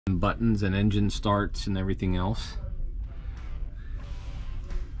buttons and engine starts and everything else.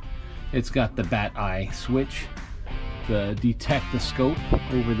 It's got the bat eye switch, the detect the scope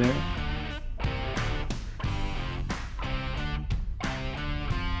over there.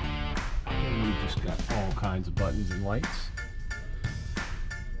 And you just got all kinds of buttons and lights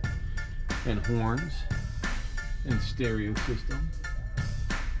and horns and stereo system.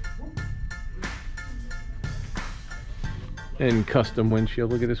 And custom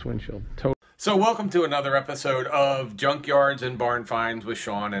windshield. Look at this windshield. So welcome to another episode of Junkyards and Barn Finds with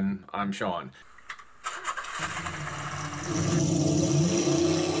Sean, and I'm Sean.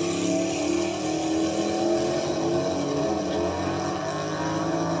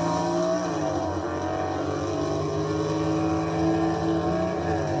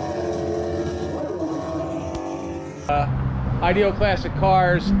 Ideal Classic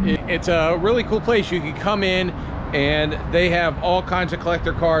Cars. It's a really cool place. You can come in and they have all kinds of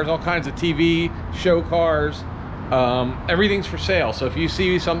collector cars, all kinds of TV show cars. Everything's for sale. So if you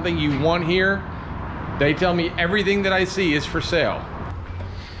see something you want here, they tell me everything that I see is for sale.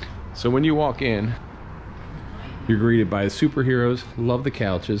 So when you walk in, you're greeted by the superheroes. Love the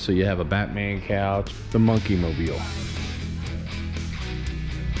couches. So you have a Batman couch, the Monkey Mobile.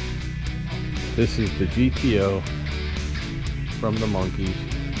 This is the GTO from the Monkees.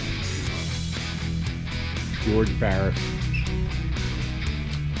 George Barris.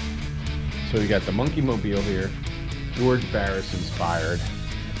 So you got the Monkey Mobile here. George Barris inspired,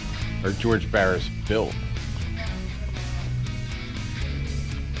 or George Barris built.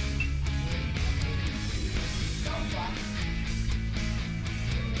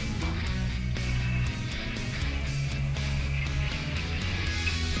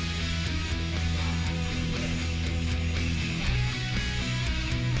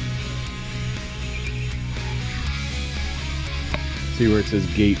 See where it says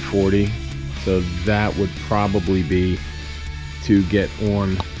gate 40, so that would probably be to get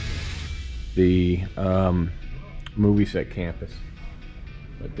on the movie set campus.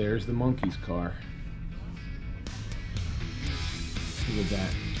 But there's the Monkees car. Look at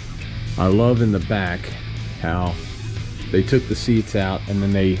that. I love in the back how they took the seats out and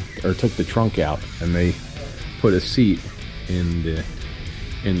then took the trunk out and they put a seat in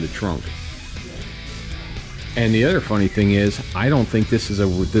the trunk. And the other funny thing is, I don't think this is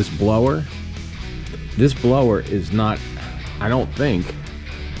this blower is not, I don't think,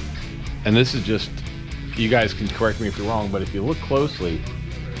 and this is just, you guys can correct me if you're wrong, but if you look closely,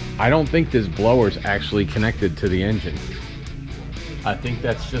 I don't think this blower is actually connected to the engine. I think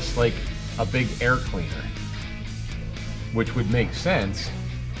that's just like a big air cleaner, which would make sense,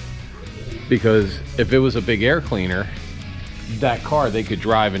 because if it was a big air cleaner, that car they could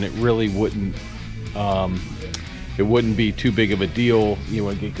drive and it really wouldn't, it wouldn't be too big of a deal. You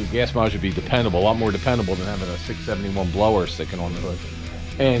know, gas mileage would be dependable, a lot more dependable than having a 671 blower sticking on the hood.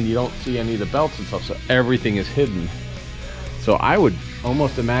 And you don't see any of the belts and stuff, so everything is hidden. So I would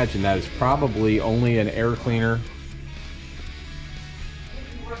almost imagine that it's probably only an air cleaner.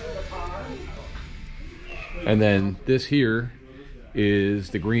 And then this here is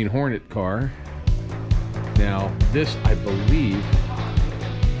the green Hornet car. Now this, I believe,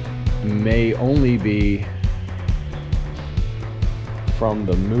 may only be from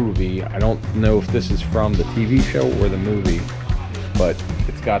the movie. I don't know if this is from the TV show or the movie, but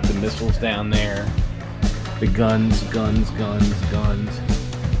it's got the missiles down there, the guns.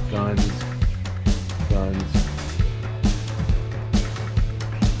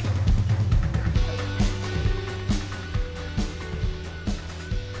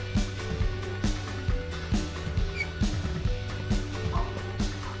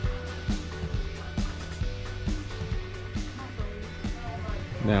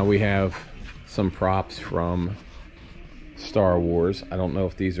 Now we have some props from Star Wars. I don't know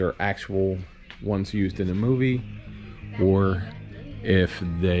if these are actual ones used in the movie or if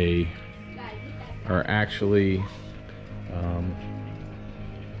they are actually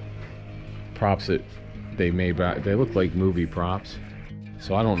props that they made. They look like movie props.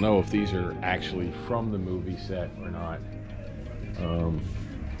 So I don't know if these are actually from the movie set or not. An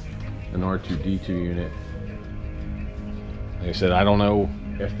R2-D2 unit. Like I said, I don't know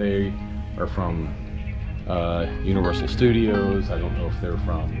if they are from Universal Studios. I don't know if they're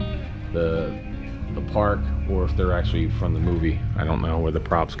from the park or if they're actually from the movie. I don't know where the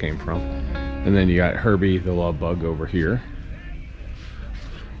props came from. And then you got Herbie the love bug over here.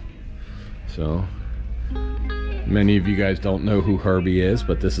 So many of you guys don't know who Herbie is,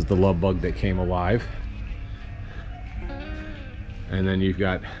 but this is the love bug that came alive. And then you've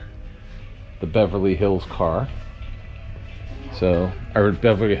got the Beverly Hills car. So or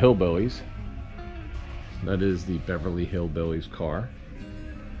Beverly Hillbillies. That is the Beverly Hillbillies car.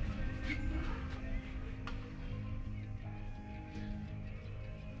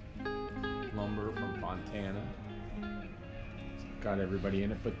 Lumber from Montana. Got everybody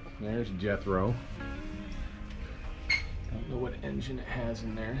in it, but there's Jethro. Don't know what engine it has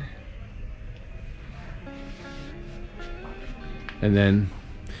in there. And then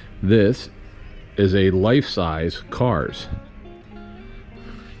this is a life-size car.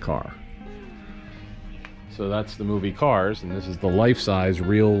 So that's the movie Cars, and this is the life-size,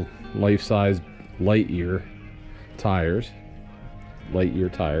 real life-size Lightyear tires.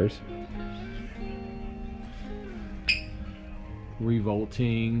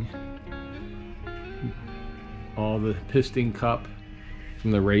 Revolting. All the piston cup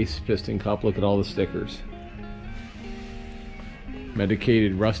from the race piston cup. Look at all the stickers.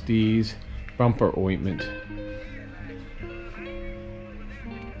 Medicated Rusty's bumper ointment.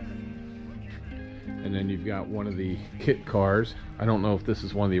 And then you've got one of the kit cars. I don't know if this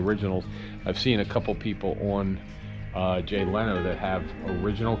is one of the originals. I've seen a couple people on Jay Leno that have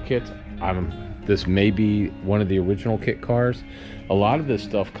original kits. This may be one of the original kit cars. A lot of this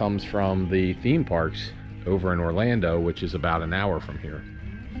stuff comes from the theme parks over in Orlando, which is about an hour from here.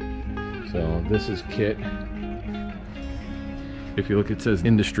 So this is kit. If you look, it says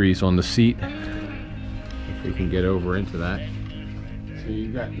Industries on the seat. If we can get over into that. So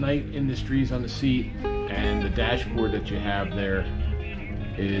you've got Knight Industries on the seat, and the dashboard that you have there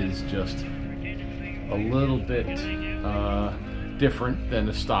is just a little bit different than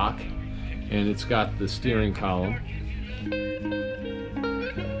the stock, and it's got the steering column.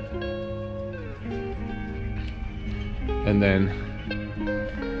 And then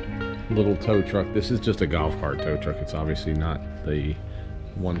little tow truck. This is just a golf cart tow truck. It's obviously not the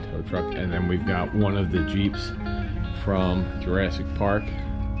one tow truck. And then we've got one of the Jeeps from Jurassic Park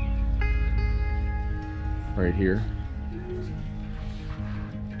right here.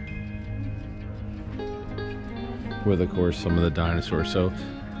 With, of course, some of the dinosaurs. So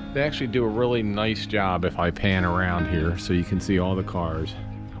they actually do a really nice job if I pan around here, so you can see all the cars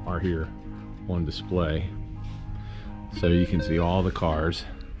are here on display. So you can see all the cars.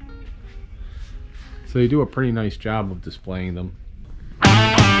 So they do a pretty nice job of displaying them. So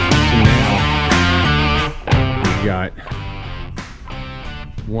now we've got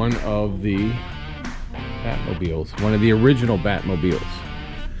one of the Batmobiles, one of the original Batmobiles.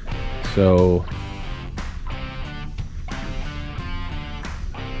 So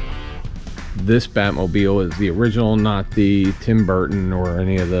this Batmobile is the original, not the Tim Burton or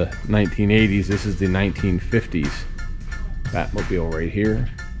any of the 1980s. This is the 1950s Batmobile right here.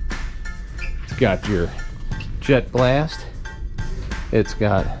 It's got your jet blast. It's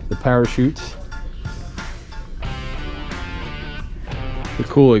got the parachutes. The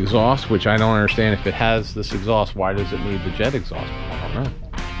cool exhaust, which I don't understand. If it has this exhaust, why does it need the jet exhaust? I don't know.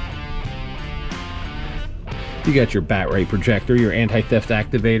 You got your bat ray projector, your anti-theft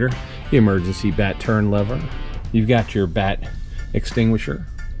activator, the emergency bat turn lever. You've got your bat extinguisher.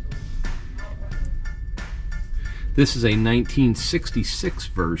 This is a 1966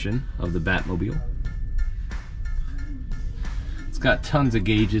 version of the Batmobile. It's got tons of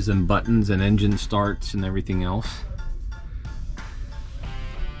gauges and buttons and engine starts and everything else.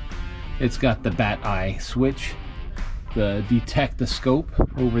 It's got the bat eye switch, the detect-a-scope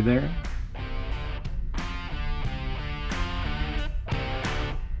over there.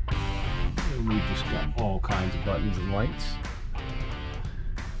 And we just got all kinds of buttons and lights.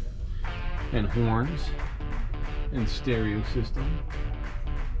 And horns. And stereo system.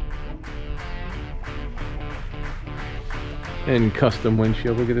 And custom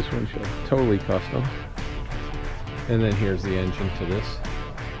windshield. Look at this windshield. Totally custom. And then here's the engine to this.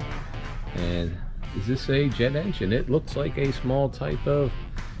 And is this a jet engine? It looks like a small type of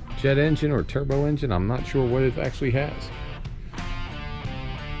jet engine or turbo engine. I'm not sure what it actually has.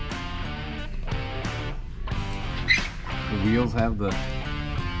 The wheels have the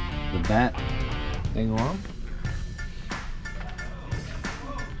bat thing on.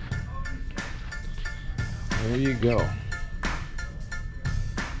 There you go.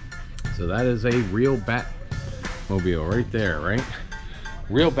 So that is a real Batmobile right there, right?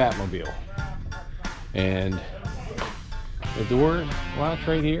 Real Batmobile. And the door lock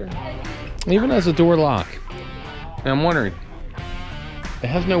right here even has a door lock. And I'm wondering, it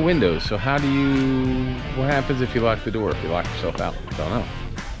has no windows, so how do you, what happens if you lock the door, if you lock yourself out? I don't know.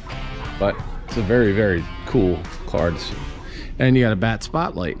 But it's a very, very cool car to see. And you got a bat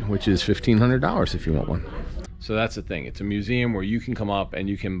spotlight, which is $1,500 if you want one. So that's the thing. It's a museum where you can come up and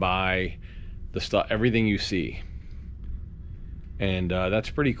you can buy the stuff, everything you see. And that's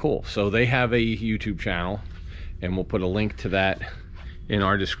pretty cool. So they have a YouTube channel, and we'll put a link to that in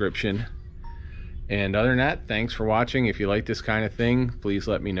our description. And other than that, thanks for watching. If you like this kind of thing, please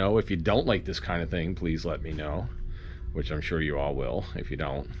let me know. If you don't like this kind of thing, please let me know, which I'm sure you all will if you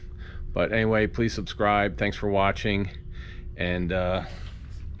don't. But anyway, please subscribe. Thanks for watching. And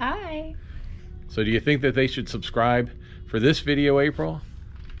bye. So do you think that they should subscribe for this video, April?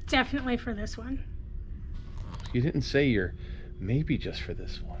 Definitely for this one. You didn't say you're maybe just for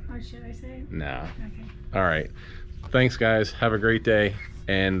this one. Or should I say? No. Okay. All right. Thanks, guys. Have a great day,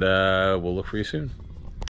 and we'll look for you soon.